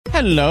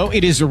Hello,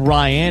 it is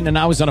Ryan, and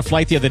I was on a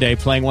flight the other day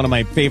playing one of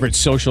my favorite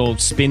social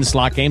spin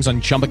slot games on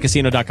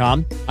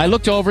ChumbaCasino.com. I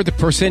looked over at the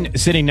person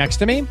sitting next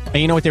to me, and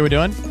you know what they were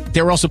doing?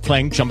 They were also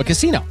playing Chumba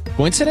Casino.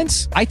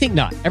 Coincidence? I think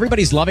not.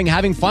 Everybody's loving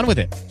having fun with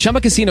it.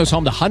 Chumba Casino is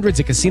home to hundreds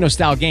of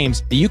casino-style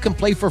games that you can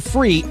play for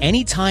free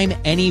anytime,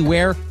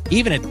 anywhere,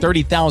 even at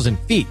 30,000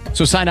 feet.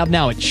 So sign up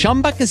now at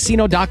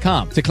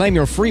ChumbaCasino.com to claim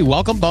your free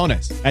welcome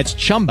bonus. That's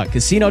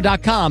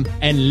ChumbaCasino.com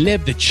and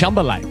live the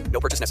Chumba life.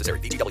 No purchase necessary.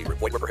 VGW.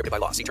 Void were prohibited by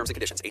law. See terms and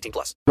conditions. 18+.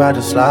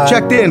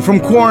 Checked in from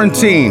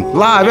quarantine,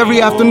 live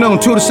every afternoon,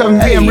 2 to 7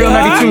 p.m. Real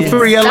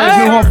 92.3, LA's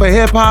new home for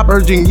hip-hop,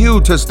 urging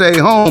you to stay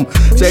home.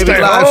 Saving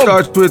Live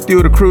starts with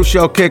you, the Crew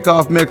Show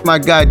kickoff mix. My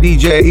guy,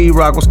 DJ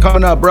E-Rock. What's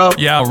coming up, bro?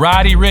 Yeah,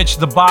 Roddy Ricch,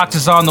 the box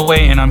is on the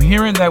way, and I'm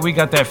hearing that we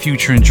got that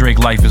Future and Drake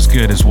Life is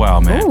Good as well,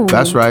 man. Ooh.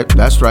 That's right.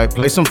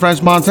 Play some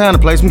French Montana,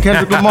 play some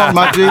Kendrick Lamar,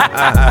 my G. You're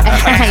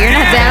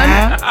not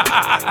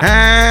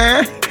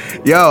down?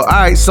 Yo, all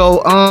right,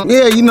 so,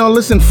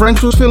 listen,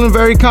 French was feeling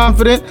very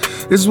confident.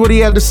 This is what he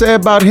had to say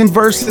about him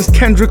versus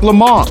Kendrick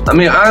Lamar. I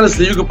mean,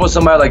 honestly, you could put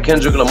somebody like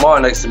Kendrick Lamar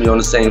next to me on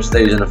the same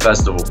stage in the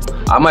festival.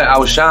 I might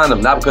outshine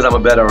him, not because I'm a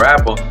better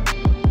rapper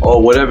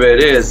or whatever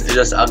it is. It's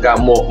just I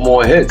got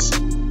more hits.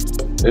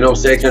 You know what I'm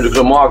saying? Kendrick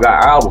Lamar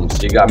got albums.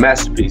 He got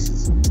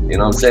masterpieces. You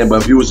know what I'm saying?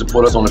 But if you was to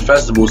put us on the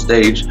festival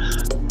stage,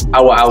 I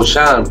will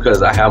outshine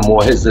because I have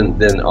more hits than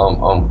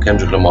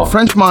Kendrick Lamar.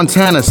 French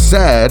Montana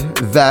said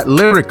that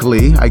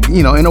lyrically,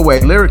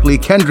 lyrically,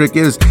 Kendrick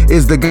is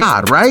the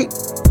god, right?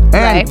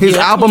 And his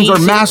albums are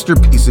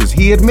masterpieces.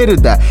 He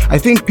admitted that. I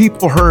think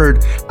people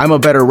heard I'm a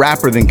better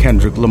rapper than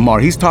Kendrick Lamar.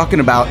 He's talking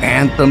about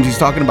anthems. He's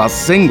talking about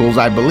singles,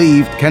 I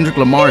believe. Kendrick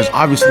Lamar is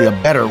obviously a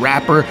better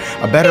rapper,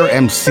 a better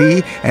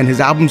MC, and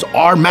his albums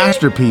are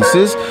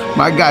masterpieces.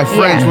 My guy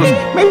French was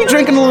maybe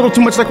drinking a little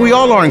too much like we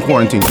all are in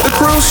quarantine. The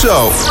Crew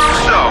Show.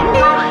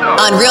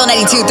 On Real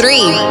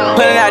 92.3.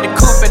 Put it out the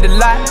coupe at the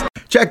lot.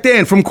 Checked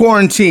in from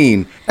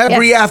quarantine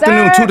every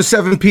afternoon, 2 to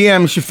 7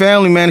 p.m. It's your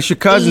family, man. It's your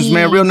cousins,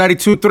 man. Real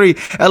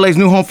 92.3, LA's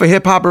new home for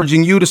hip-hop,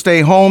 urging you to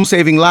stay home.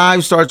 Saving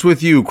lives starts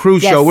with you.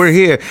 Crew Show, we're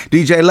here.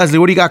 DJ Leslie,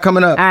 what do you got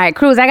coming up? All right,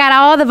 Cruz, I got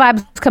all the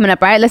vibes coming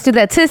up, right? Let's do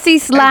the Tootsie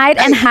Slide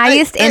and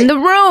Highest in the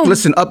Room.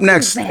 Listen, up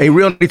next, a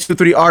Real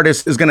 92.3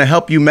 artist is going to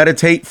help you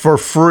meditate for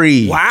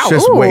free. Wow.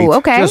 Just wait.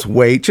 Okay. Just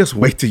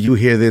wait till you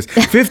hear this.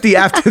 50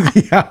 after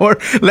the hour.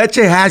 Leche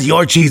has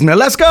your cheese, man.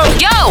 Let's go.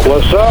 Yo.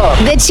 What's up?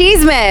 The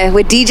Cheeseman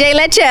with DJ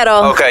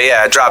Lechero. Okay,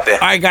 yeah, drop it.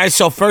 All right, guys,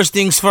 so first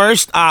things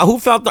first. Who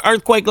felt the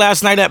earthquake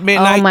last night at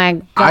midnight? Oh, my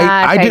God.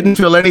 I didn't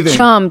feel anything.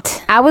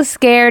 Jumped. I was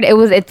scared.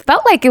 It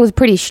felt like it was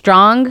pretty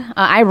strong.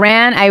 I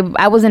ran.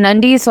 I was in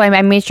undies, so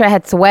I made sure I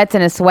had sweats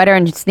and a sweater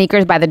and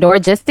sneakers by the door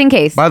just in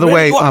case. By the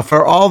way,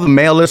 for all the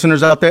male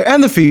listeners out there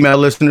and the female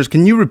listeners,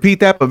 can you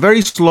repeat that, but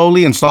very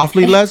slowly and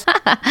softly, Les?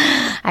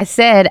 I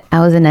said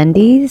I was in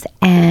undies,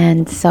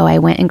 and so I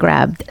went and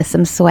grabbed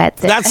some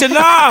sweats. That's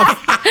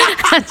enough.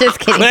 Just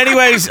kidding. But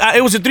anyways,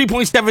 it was a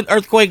 3.7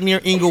 earthquake near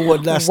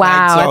Inglewood last night.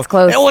 Wow, So that's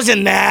close. It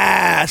wasn't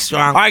that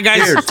strong. All right,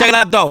 guys, check it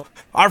out, though.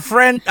 Our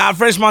friend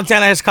French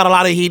Montana has caught a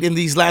lot of heat in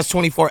these last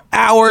 24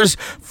 hours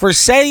for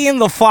saying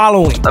the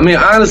following. I mean,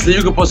 honestly,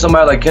 you could put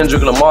somebody like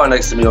Kendrick Lamar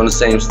next to me on the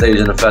same stage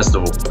in the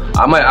festival.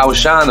 I might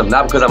outshine him,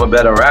 not because I'm a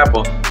better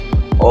rapper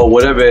or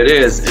whatever it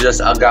is. It's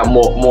just I got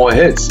more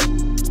hits.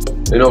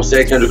 You know what I'm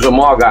saying? Kendrick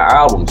Lamar got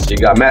albums. He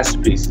got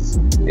masterpieces.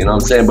 You know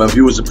what I'm saying? But if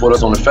you was to put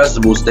us on the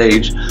festival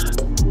stage,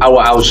 I will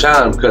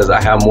outshine because I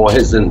have more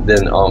hits than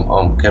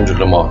Kendrick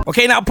Lamar.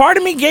 Okay, now part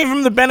of me gave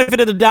him the benefit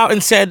of the doubt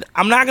and said,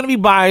 I'm not going to be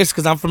biased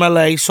because I'm from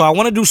LA, so I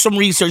want to do some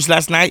research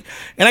last night,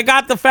 and I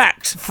got the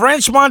facts.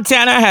 French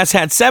Montana has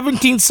had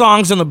 17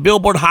 songs on the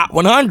Billboard Hot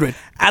 100.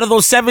 Out of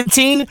those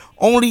 17,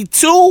 only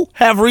 2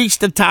 have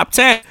reached the top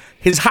 10.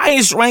 His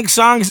highest ranked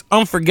song is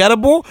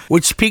Unforgettable,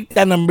 which peaked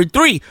at number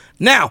 3.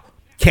 Now,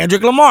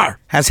 Kendrick Lamar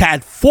has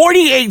had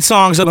 48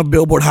 songs on the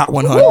Billboard Hot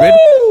 100.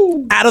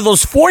 Woo! Out of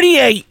those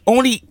 48,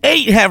 only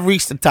 8 have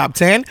reached the top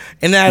 10,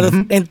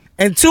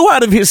 and 2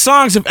 out of his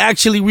songs have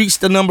actually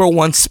reached the number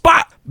 1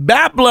 spot.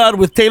 Bad Blood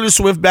with Taylor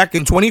Swift back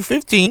in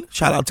 2015,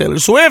 shout out Taylor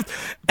Swift,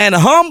 and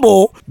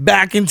Humble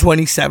back in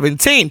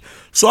 2017.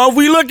 So if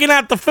we're looking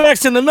at the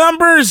facts and the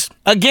numbers,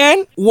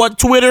 again, what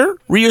Twitter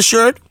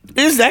reassured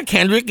is that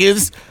Kendrick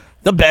is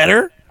the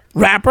better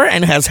rapper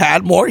and has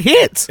had more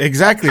hits.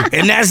 Exactly.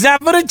 And that's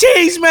that for the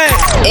cheese, man.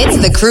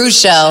 It's the Crew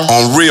Show.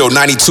 On Real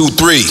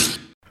 92.3.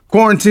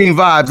 Quarantine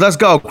vibes. Let's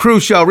go. Crew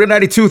Show, Real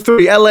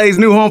 92.3, LA's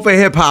new home for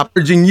hip-hop,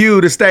 urging you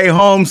to stay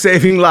home.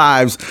 Saving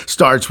lives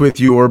starts with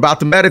you. We're about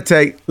to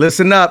meditate.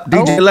 Listen up.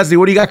 DJ Leslie,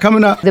 what do you got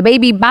coming up? The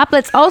Baby Bop.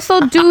 Let's also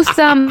do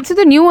to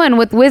the new one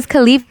with Wiz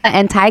Khalifa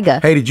and Tyga.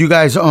 Hey, did you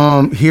guys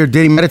hear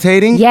Diddy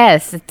meditating?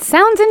 Yes, it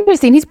sounds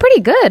interesting. He's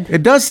pretty good.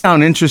 It does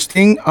sound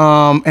interesting,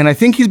 and I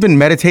think he's been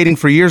meditating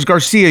for years.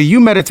 Garcia,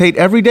 you meditate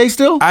every day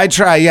still? I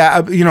try,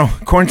 yeah.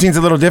 Quarantine's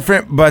a little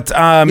different, but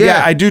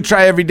yeah, I do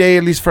try every day,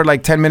 at least for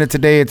like 10 minutes a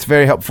day. It's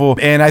very helpful.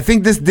 And I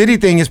think this Diddy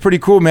thing is pretty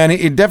cool, man.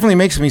 It definitely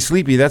makes me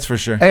sleepy, that's for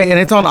sure. Hey, and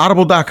it's on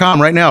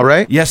audible.com right now,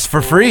 right? Yes,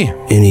 for free.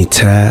 Any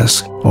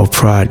tasks or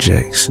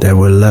projects that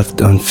were left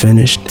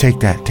unfinished, take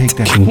that.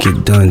 Can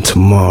get done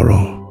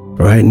tomorrow.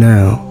 Right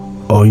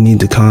now, all you need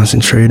to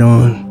concentrate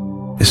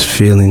on is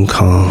feeling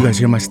calm. You guys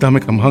hear my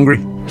stomach? I'm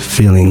hungry.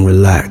 Feeling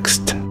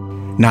relaxed.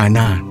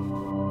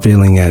 9-9.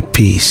 Feeling at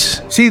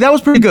peace. See, that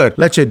was pretty good.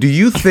 Leche, do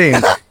you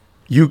think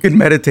you can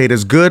meditate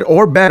as good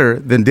or better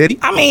than Diddy?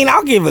 I mean,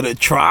 I'll give it a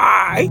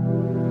try.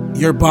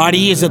 Your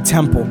body is a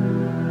temple.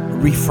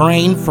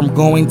 Refrain from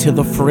going to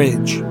the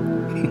fridge.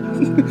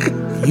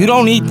 You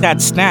don't eat that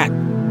snack.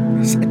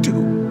 Yes, I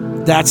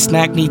do. That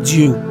snack needs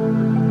you.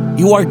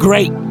 You are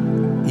great.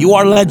 You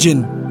are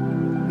legend.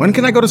 When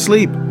can I go to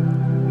sleep?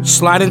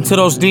 Slide into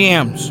those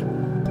DMs.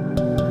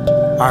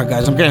 All right,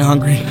 guys, I'm getting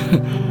hungry.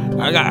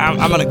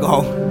 I'm gonna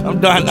go.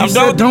 I'm done. I'm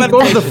done with the don't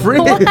go to the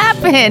fridge. What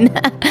happened?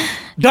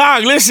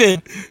 Dog,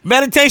 listen.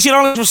 Meditation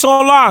only for so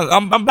long.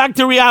 I'm back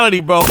to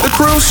reality, bro. The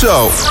Cruise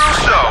Show.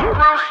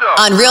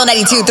 On Real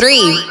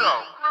 92.3.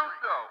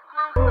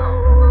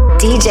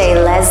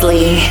 DJ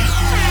Leslie.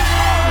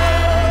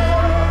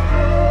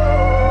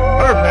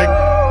 Perfect.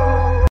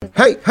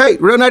 Hey,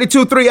 Real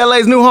 92.3,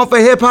 LA's new home for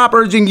hip-hop,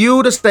 urging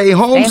you to stay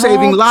home,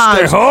 saving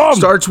lives. Stay home.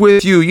 Starts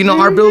with you. You know,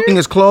 our building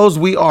is closed.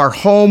 We are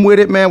home with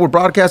it, man. We're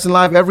broadcasting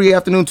live every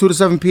afternoon, 2 to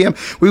 7 p.m.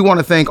 We want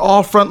to thank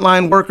all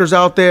frontline workers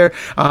out there.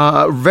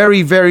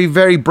 Very, very,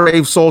 very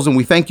brave souls, and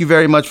we thank you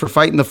very much for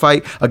fighting the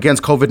fight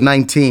against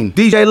COVID-19.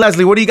 DJ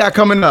Leslie, what do you got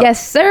coming up?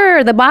 Yes,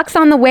 sir. The box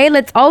on the way.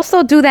 Let's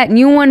also do that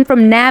new one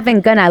from Nav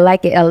and Gun. I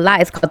like it a lot.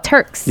 It's called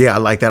Turks. Yeah, I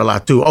like that a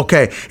lot, too.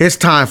 Okay, it's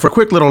time for a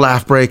quick little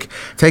laugh break.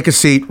 Take a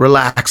seat,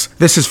 relax.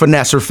 This is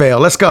Finesse or Fail.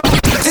 Let's go.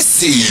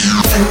 This is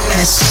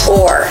Finesse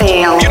or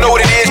Fail. You know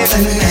what it is?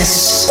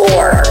 Finesse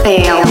or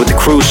Fail. With the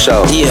Cruise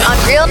Show. Yeah. On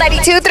Real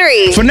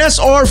 92.3. Finesse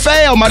or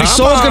fail.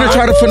 Marisol's going to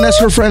try to finesse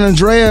her friend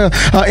Andrea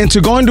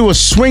into going to a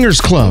swingers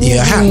club.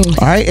 Yeah.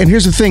 All right, and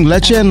here's the thing.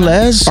 Leche and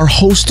Les are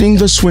hosting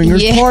the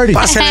swingers party.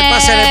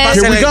 Pásale.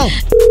 Here we go.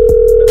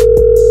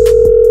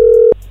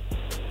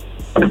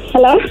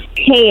 Hello?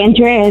 Hey,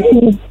 Andrea.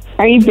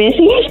 Are you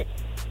busy?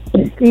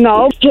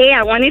 No. Hey,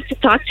 I wanted to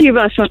talk to you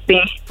about something.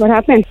 What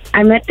happened?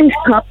 I met this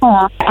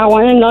couple. I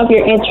want to know if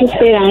you're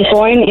interested in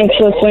going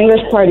into a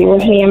swingers party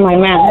with me and my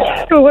man.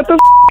 What the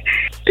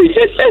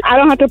I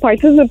don't have to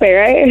participate,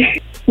 right?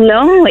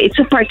 No, it's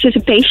a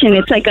participation.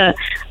 It's like a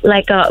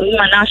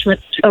menage with,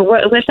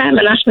 what's that?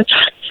 Menage with.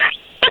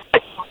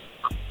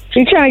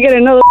 You trying to get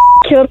another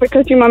killed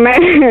because you're my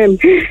man.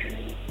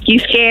 You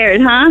scared,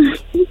 huh?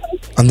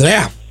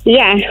 Andrea.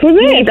 Yeah,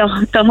 who's it?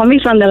 The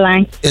homie's on the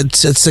line.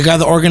 It's the guy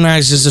that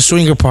organizes the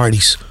swinger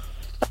parties.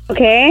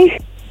 Okay.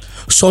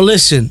 So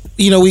listen,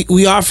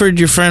 we offered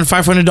your friend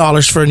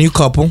 $500 for a new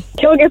couple.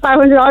 He'll get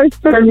 $500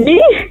 for me?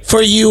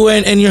 For you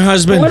and your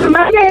husband. What am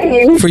I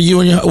getting? For you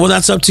and your... Well,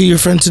 that's up to your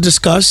friend to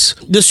discuss.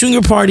 The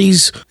swinger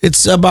parties,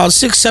 it's about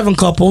 6-7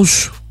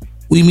 couples.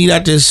 We meet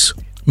at this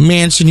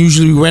mansion,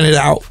 usually we rent it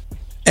out.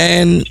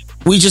 And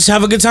we just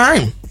have a good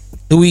time.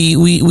 We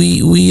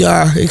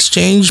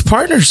exchange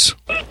partners.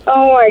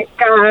 Oh my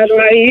God,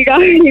 you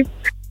guys.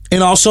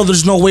 And also,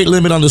 there's no weight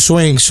limit on the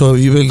swing, so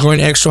if you've been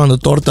going extra on the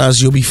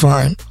tortas, you'll be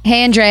fine.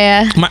 Hey,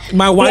 Andrea.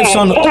 My wife's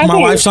on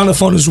the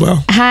phone as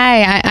well.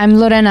 Hi, I'm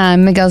Lorena,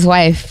 Miguel's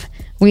wife.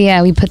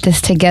 We put this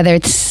together.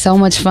 It's so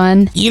much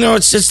fun.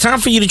 It's time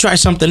for you to try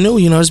something new.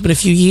 It's been a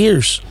few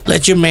years.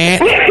 Let your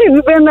man.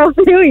 It's been a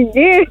few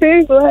years.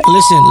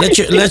 Listen,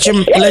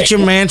 let your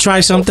man try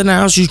something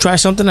else. You try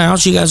something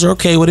else. You guys are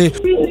okay with it.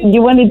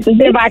 You wanted to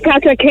if I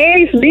catch a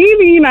case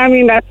leaving,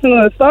 that's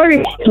another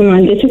story. Come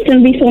on, this is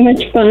gonna be so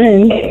much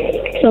fun.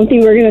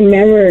 Something we're gonna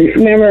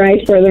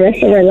memorize for the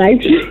rest of our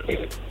lives.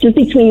 Just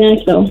between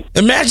us, though.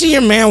 Imagine your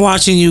man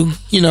watching you,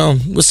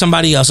 with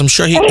somebody else. I'm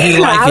sure he'd like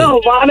it. I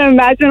don't want to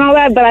imagine all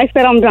that, but I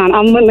said I'm done.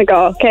 I'm going to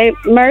go, okay?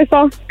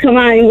 Marisol, come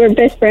on. We're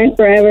best friends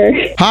forever.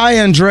 Hi,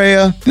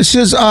 Andrea. This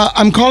is,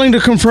 I'm calling to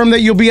confirm that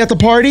you'll be at the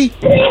party?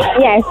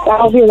 Yes,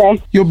 I'll be there.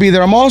 You'll be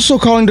there. I'm also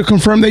calling to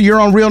confirm that you're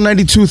on Real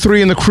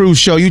 92.3 in the Cruise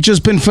Show. You've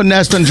just been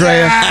finessed,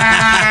 Andrea.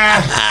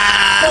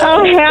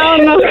 Oh, hell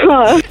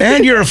no.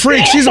 And you're a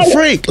freak. She's a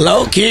freak.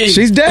 Low key.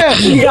 She's dead.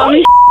 You got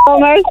me,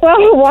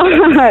 Marisol.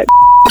 What?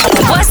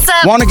 What's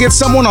up? Want to get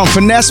someone on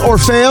Finesse or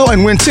Fail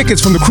and win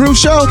tickets from The Cruise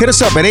Show? Hit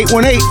us up at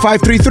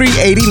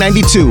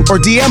 818-533-8092 or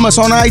DM us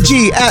on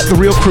IG at The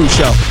Real Cruise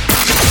Show.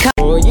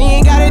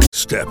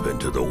 Step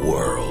into the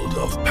world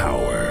of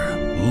power,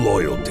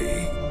 loyalty,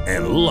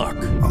 and luck.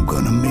 I'm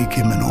going to make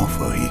him an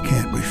offer he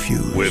can't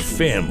refuse. With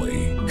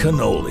family,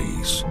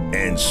 cannolis,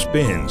 and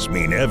spins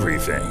mean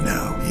everything.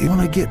 Now, you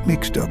want to get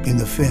mixed up in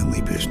the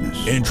family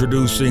business.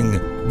 Introducing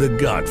The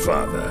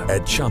Godfather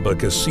at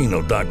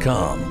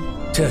ChumbaCasino.com.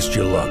 Test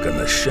your luck in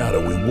the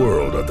shadowy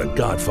world of The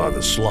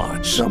Godfather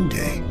slot.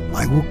 Someday,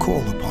 I will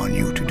call upon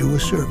you to do a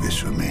service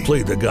for me.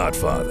 Play The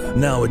Godfather,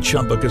 now at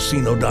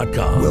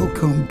ChumbaCasino.com.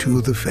 Welcome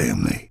to the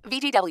family.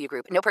 VGW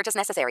Group. No purchase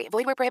necessary.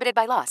 Void where prohibited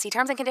by law. See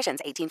terms and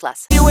conditions.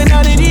 18+.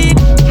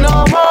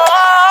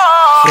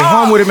 We're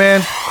home with it,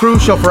 man.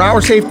 Cruise Show for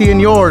our safety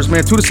and yours,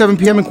 man. 2 to 7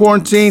 p.m. in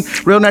quarantine.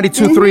 Real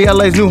 92.3,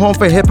 LA's new home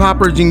for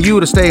hip-hop, urging you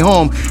to stay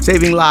home.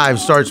 Saving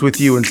lives starts with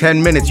you. In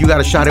 10 minutes, you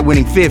got a shot at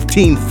winning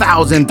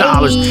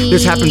 $15,000.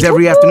 This happens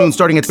every afternoon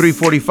starting at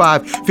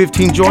 3:45.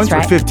 15 joints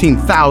for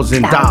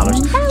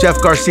 $15,000. Jeff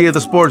Garcia,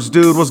 the sports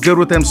dude. What's good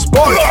with them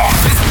sports?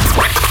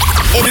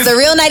 It's the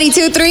Real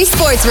 92.3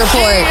 Sports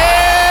Report.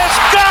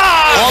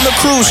 On the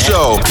Cruise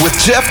Show with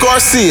Jeff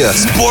Garcia,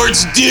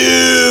 sports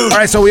dude. All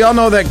right, so we all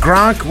know that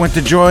Gronk went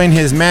to join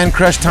his man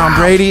crush Tom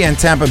Brady and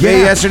Tampa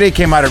Bay yesterday,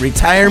 came out of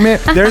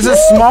retirement. There's a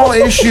small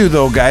issue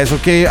though, guys,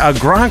 okay?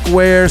 Gronk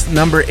wears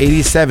number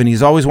 87.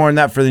 He's always worn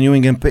that for the New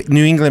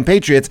England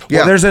Patriots.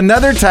 Well, there's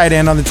another tight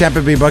end on the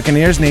Tampa Bay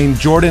Buccaneers named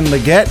Jordan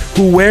Leggett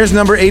who wears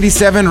number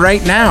 87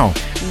 right now.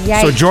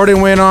 Yikes. So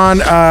Jordan went on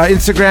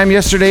Instagram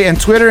yesterday and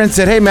Twitter and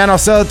said, "Hey man, I'll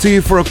sell it to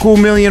you for a cool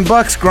 $1 million.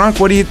 Gronk,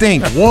 what do you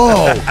think?"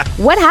 Whoa.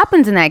 What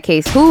happens in that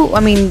case?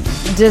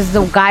 Does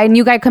the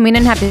new guy coming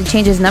in have to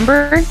change his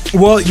number?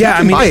 Well,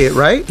 yeah, he can buy it,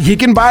 right? He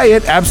can buy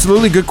it.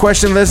 Absolutely, good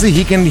question, Leslie.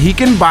 He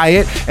can buy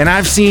it, and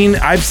I've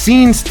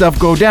seen stuff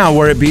go down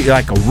where it be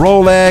like a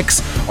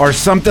Rolex or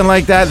something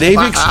like that. They've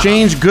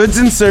exchanged goods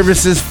and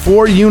services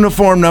for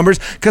uniform numbers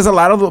because a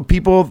lot of the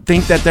people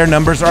think that their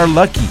numbers are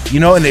lucky,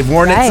 and they've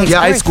worn it since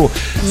high school.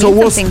 So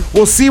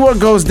we'll see what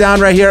goes down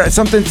right here.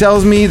 Something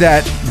tells me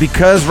that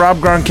because Rob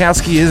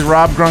Gronkowski is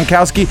Rob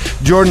Gronkowski,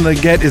 Jordan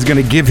Leggett is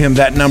going to give him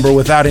that number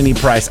without any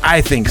price. I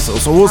think so.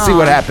 So we'll see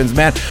what happens,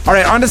 man. All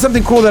right, on to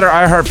something cool that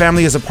our iHeart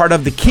family is a part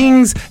of. The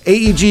Kings,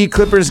 AEG,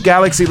 Clippers,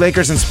 Galaxy,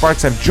 Lakers, and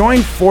Sparks have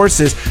joined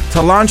forces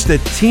to launch the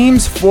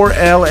Teams for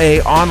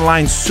LA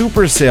online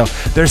super sale.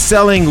 They're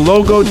selling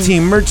logo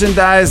team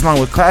merchandise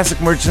along with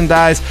classic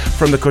merchandise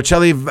from the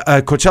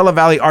Coachella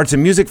Valley Arts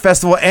and Music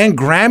Festival and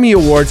Grammy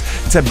Awards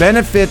to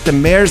benefit the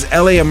Mayor's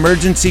LA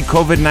Emergency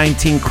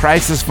COVID-19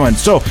 Crisis Fund.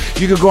 So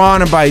you could go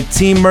on and buy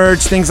team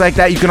merch, things like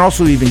that. You can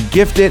also even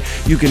gift it.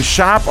 You can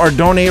shop or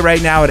donate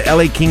right now at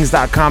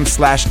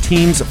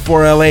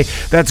lakings.com/teams4LA.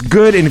 That's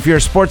good. And if you're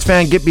a sports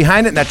fan, get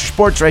behind it. And that's your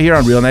sports right here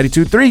on Real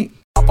 92.3.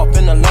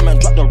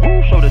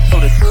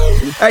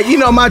 Hey,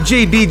 my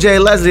G, DJ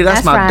Leslie,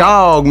 that's my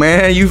dog,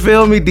 man. You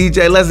feel me?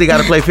 DJ Leslie got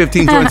to play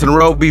 15 joints in a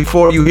row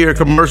before you hear a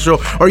commercial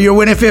or you're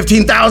winning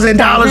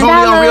 $15,000 only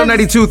on Real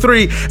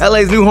 92.3.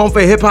 LA's new home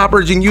for hip-hop,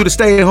 urging you to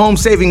stay at home.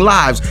 Saving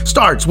lives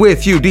starts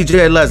with you,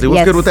 DJ Leslie.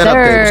 What's good with that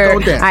update? What's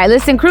going down? All right,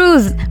 listen,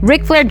 Cruz.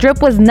 Ric Flair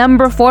drip was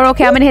number 4.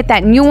 Okay, I'm going to hit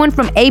that new one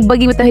from A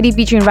Boogie with the hoodie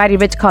featuring Roddy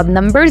Ricch called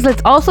Numbers.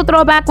 Let's also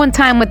throw back one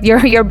time with your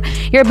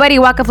buddy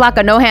Waka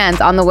Flocka, No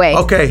Hands, on the way.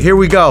 Okay, here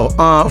we go.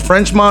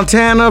 French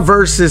Montana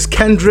versus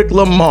Kendrick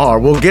Lamar.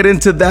 We'll get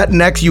into that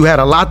next. You had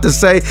a lot to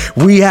say.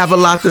 We have a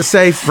lot to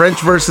say. French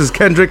versus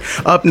Kendrick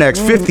up next.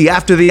 50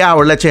 after the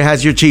hour. Leche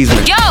has your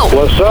Cheeseman. Yo!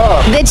 What's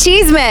up? The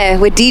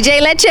Cheeseman with DJ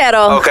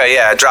Lechero. Okay,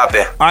 yeah, drop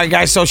it. All right,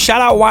 guys, so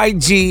shout out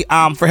YG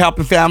for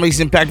helping families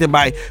impacted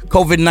by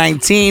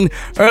COVID-19.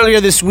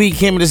 Earlier this week,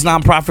 him and his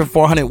nonprofit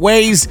 400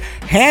 Ways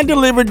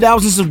hand-delivered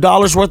thousands of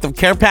dollars worth of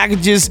care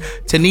packages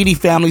to needy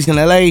families in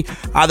LA.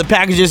 The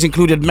packages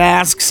included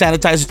masks,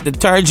 sanitizer,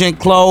 detergent,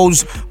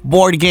 clothes,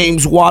 board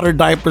games, water,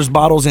 diapers,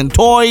 bottles, and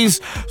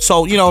toys.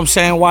 So, you know what I'm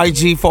saying?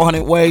 YG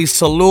 400 Ways,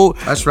 salute.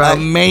 That's right.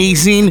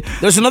 Amazing.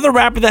 There's another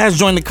rapper that has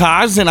joined the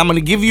cause, and I'm going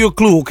to give you a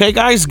clue, okay,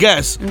 guys?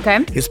 Guess. Okay.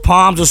 His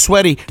palms are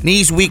sweaty,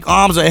 knees weak,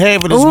 arms are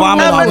heavy, with his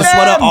vomit on the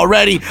sweater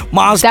already.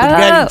 Mom's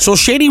spaghetti. So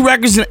Shady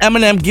Records and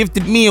Eminem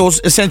gifted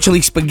meals,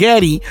 essentially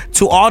spaghetti,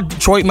 to all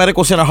Detroit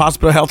Medical Center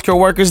hospital healthcare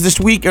workers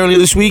earlier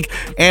this week.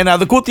 And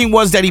the cool thing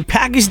was that he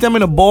packaged them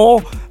in a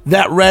bowl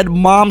that read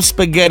Mom's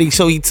Spaghetti.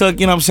 So he took,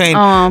 you know what I'm saying,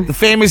 the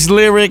famous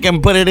lyric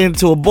and put it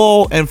into a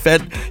bowl and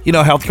fed,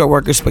 healthcare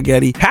workers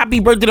spaghetti. Happy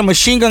birthday to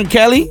Machine Gun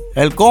Kelly,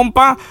 El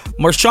Compa,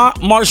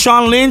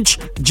 Marshawn Lynch,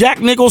 Jack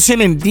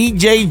Nicholson, and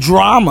DJ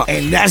Drama.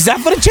 And that's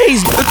that for the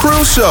Chase. The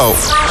Cruise Show.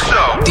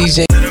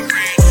 DJ.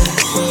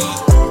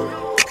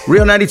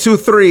 Real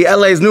 92.3,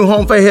 LA's new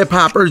home for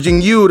hip-hop,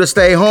 urging you to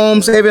stay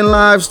home. Saving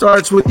lives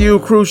starts with you.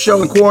 Cruise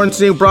Show in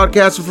quarantine,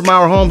 broadcasting from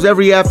our homes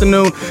every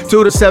afternoon,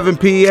 2 to 7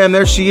 p.m.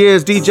 There she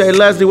is, DJ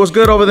Leslie. What's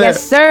good over there?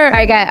 Yes, sir.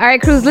 All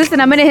right, Cruz, listen,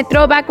 I'm going to hit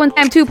throwback one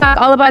time, Tupac,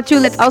 all about you.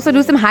 Let's also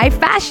do some high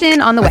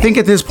fashion on the way. I think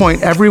at this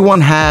point,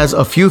 everyone has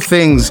a few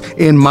things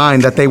in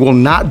mind that they will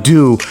not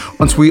do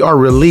once we are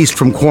released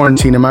from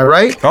quarantine. Am I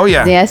right? Oh,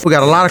 yeah. Yes. We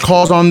got a lot of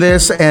calls on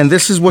this, and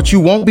this is what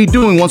you won't be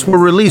doing once we're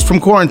released from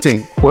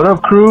quarantine. What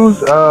up,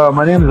 Cruz?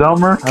 My name is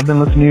Elmer. I've been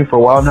listening to you for a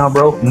while now,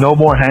 bro. No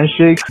more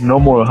handshakes, no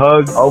more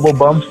hugs, elbow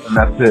bumps, and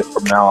that's it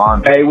from now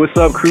on. Hey, what's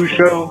up, Cruise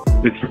Show?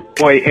 It's your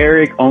boy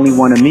Eric, only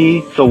one of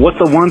me. So what's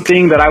the one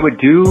thing that I would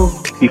do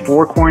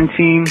before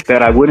quarantine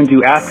that I wouldn't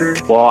do after?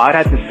 Well, I'd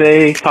have to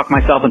say, talk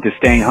myself into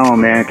staying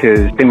home, man, because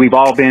I think we've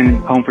all been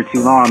home for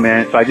too long,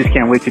 man. So I just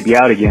can't wait to be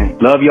out again.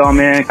 Love y'all,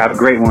 man. Have a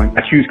great one.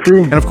 I choose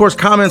Crew. And of course,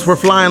 comments were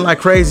flying like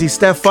crazy.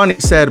 Steph Funny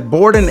said,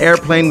 board an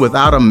airplane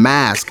without a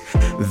mask.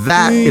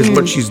 That is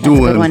what she's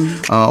doing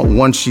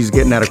once she's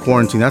getting out of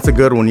quarantine. That's a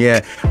good one,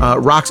 yeah.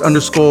 Rocks_IE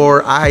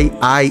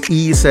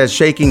says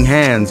shaking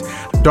hands.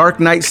 Dark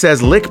Knight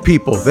says lick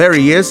people. There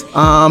he is.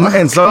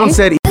 And someone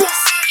said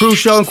Cruise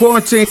Show in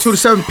Quarantine, 2 to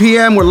 7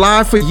 p.m. We're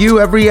live for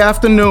you every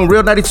afternoon.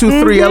 Real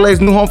 92.3,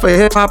 LA's new home for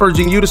hip-hop,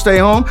 urging you to stay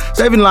home.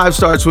 Saving Lives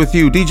starts with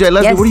you. DJ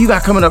Leslie, what do you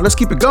got coming up? Let's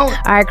keep it going.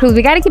 All right, Cruz,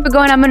 we got to keep it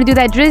going. I'm going to do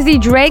that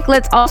Drizzy Drake.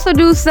 Let's also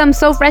do some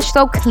So Fresh,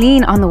 So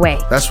Clean on the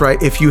way. That's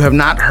right. If you have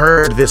not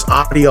heard this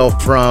audio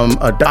from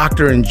a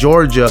doctor in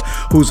Georgia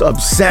who's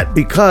upset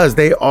because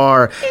they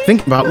are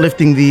thinking about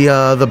lifting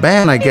the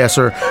ban, I guess,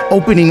 or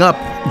opening up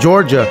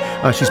Georgia,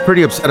 she's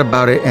pretty upset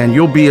about it, and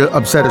you'll be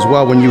upset as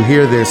well when you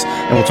hear this,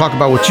 and we'll talk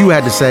about what you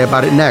had to say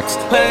about it next.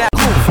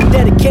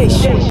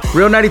 Dedication.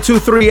 Real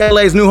 92.3,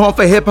 LA's new home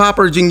for hip-hop,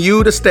 urging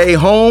you to stay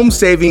home.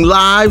 Saving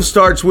Lives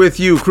starts with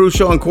you. Cruise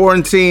Show in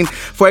Quarantine.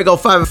 Fuego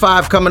 5 at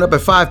 5 coming up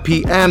at 5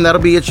 p.m.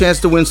 That'll be a chance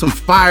to win some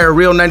fire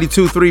Real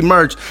 92.3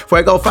 merch.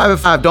 Fuego 5 at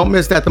 5. Don't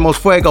miss that. The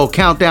most Fuego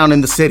countdown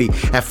in the city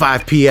at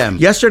 5 p.m.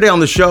 Yesterday on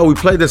the show, we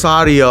played this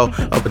audio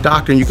of a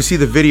doctor, and you can see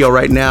the video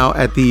right now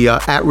at the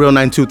at Real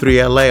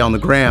 92.3 LA on the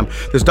gram.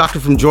 This doctor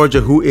from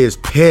Georgia who is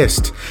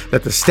pissed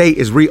that the state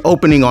is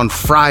reopening on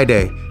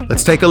Friday.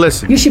 Let's take a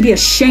listen. You should be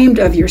ashamed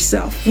of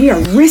yourself. We are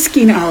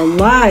risking our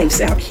lives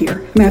out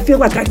here. I mean, I feel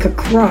like I could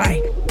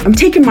cry. I'm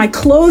taking my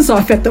clothes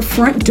off at the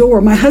front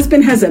door. My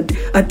husband has a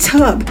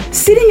tub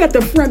sitting at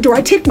the front door.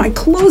 I take my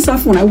clothes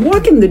off when I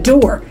walk in the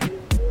door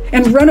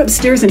and run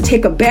upstairs and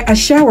take a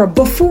shower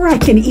before I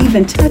can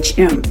even touch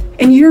him.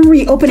 And you're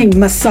reopening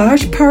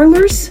massage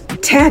parlors?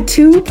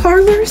 Tattoo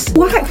parlors?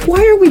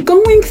 Why are we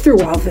going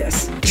through all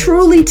this?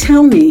 Truly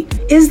tell me,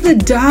 is the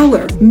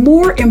dollar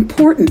more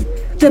important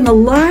than the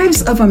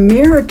lives of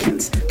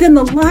Americans, than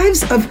the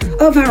lives of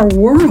our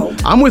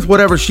world? I'm with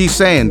whatever she's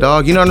saying,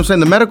 dog. You know what I'm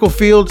saying? The medical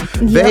field,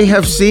 they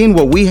have seen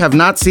what we have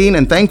not seen,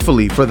 and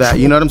thankfully for that,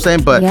 you know what I'm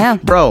saying?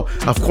 But bro,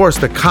 of course,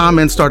 the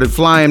comments started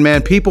flying,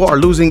 man. People are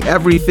losing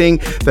everything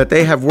that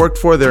they have worked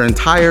for their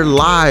entire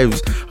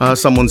lives.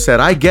 Someone said,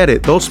 I get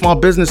it. Those small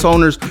business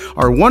owners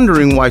are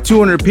wondering why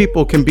 200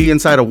 people can be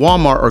inside a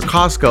Walmart or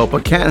Costco,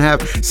 but can't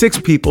have 6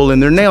 people in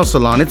their nail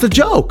salon. It's a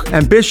joke.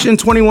 Ambition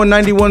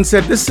 2191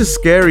 said, this is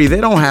scary. They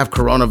don't have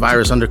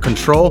coronavirus under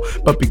control,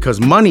 but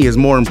because money is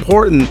more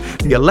important,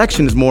 the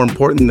election is more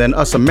important than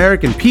us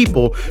American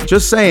people.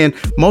 Just saying,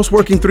 most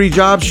working 3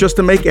 jobs just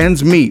to make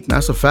ends meet.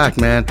 That's a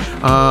fact, man.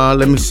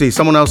 Let me see.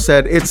 Someone else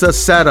said, it's a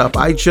setup.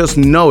 I just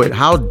know it.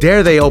 How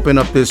dare they open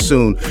up this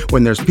soon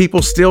when there's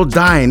people still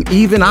dying?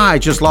 Even I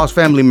just lost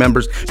family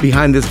members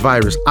behind this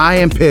virus. I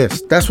am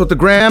pissed. That's what the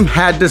gram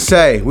had to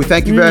say. We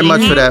thank you very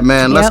much for that,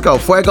 man. Let's go.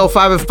 Fuego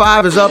 5 at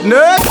 5 is up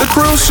next. The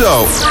Cruise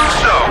Show.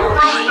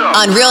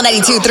 On Real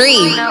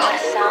 92.3.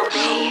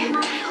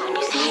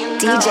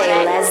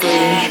 DJ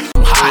Leslie.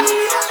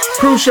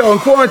 Cruise Show in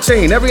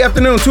Quarantine every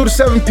afternoon, 2 to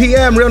 7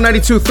 p.m. Real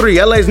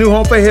 92.3, LA's new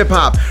home for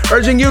hip-hop.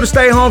 Urging you to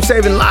stay home.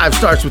 Saving Lives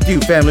starts with you,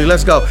 family.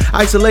 Let's go.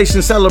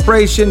 Isolation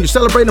celebration. You're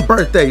celebrating a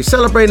birthday. You're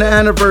celebrating an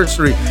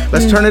anniversary.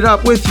 Let's turn it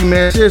up with you,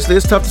 man. Seriously,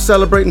 it's tough to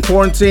celebrate in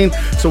quarantine,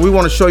 so we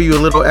want to show you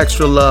a little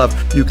extra love.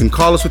 You can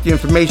call us with the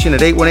information at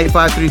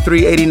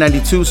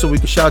 818-533-8092 so we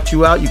can shout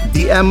you out. You can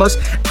DM us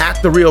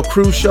at The Real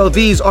Cruise Show.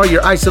 These are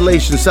your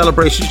isolation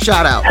celebration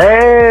shout-outs.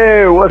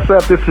 Hey, what's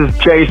up? This is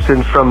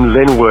Jason from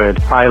Linwood.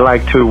 I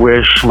like to wish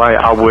my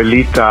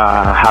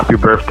abuelita happy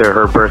birthday.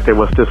 Her birthday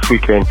was this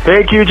weekend.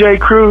 Hey, QJ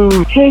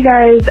Cruz. Hey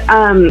guys,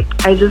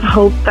 I just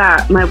hope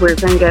that my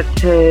boyfriend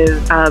gets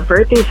his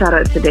birthday shout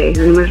out today. His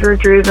name is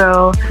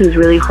Rodrigo. He's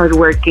really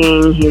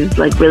hardworking. He's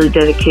like really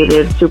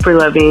dedicated, super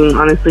loving.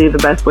 Honestly, the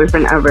best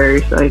boyfriend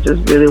ever. So I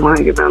just really want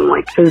to give him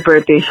like his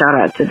birthday shout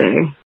out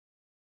today.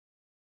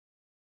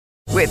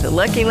 With the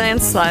Lucky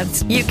Land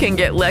Slots, you can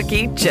get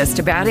lucky just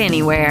about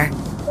anywhere.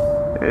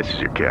 This is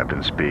your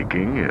captain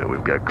speaking.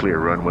 We've got clear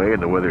runway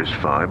and the weather's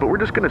fine, but we're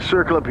just going to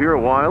circle up here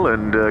a while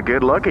and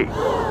get lucky.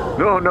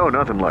 No,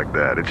 nothing like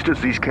that. It's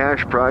just these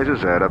cash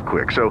prizes add up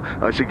quick. So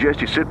I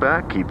suggest you sit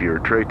back, keep your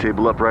tray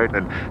table upright,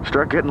 and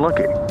start getting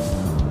lucky.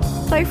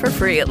 Play for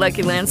free at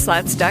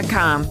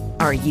LuckyLandSlots.com.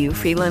 Are you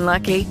feeling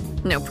lucky?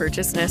 No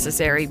purchase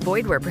necessary.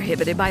 Void where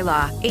prohibited by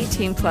law.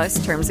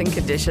 18+ terms and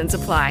conditions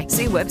apply.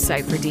 See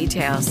website for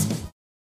details.